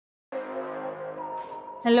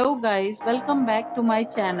Hello guys, welcome back to my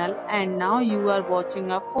channel and now you are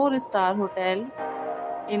watching a 4-star hotel.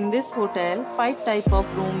 In this hotel, 5 type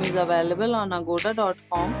of room is available on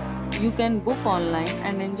agoda.com. You can book online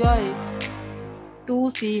and enjoy it.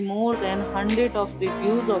 To see more than 100 of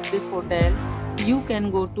reviews of this hotel, you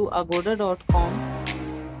can go to agoda.com.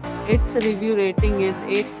 Its review rating is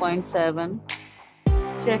 8.7.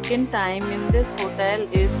 Check-in time in this hotel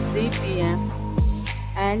is 3 p.m.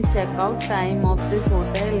 and check-out time of this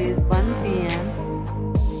hotel is 1 p.m.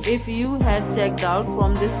 If you have checked out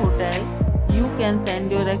from this hotel, you can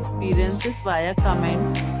send your experiences via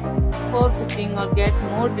comments. For booking or get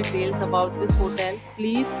more details about this hotel,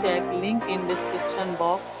 please check link in description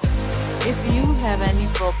box. If you have any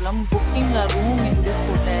problem booking a room in this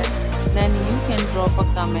hotel, then you can drop a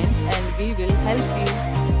comment and we will help you.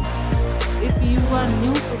 If you are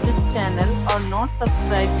new to this channel or not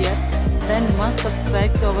subscribed yet, then must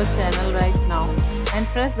subscribe to our channel right now and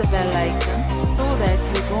press the bell icon so that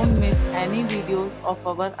you don't miss any videos of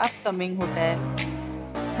our upcoming hotel.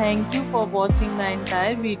 Thank you for watching the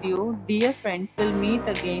entire video. Dear friends, will meet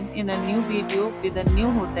again in a new video with a new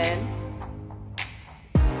hotel.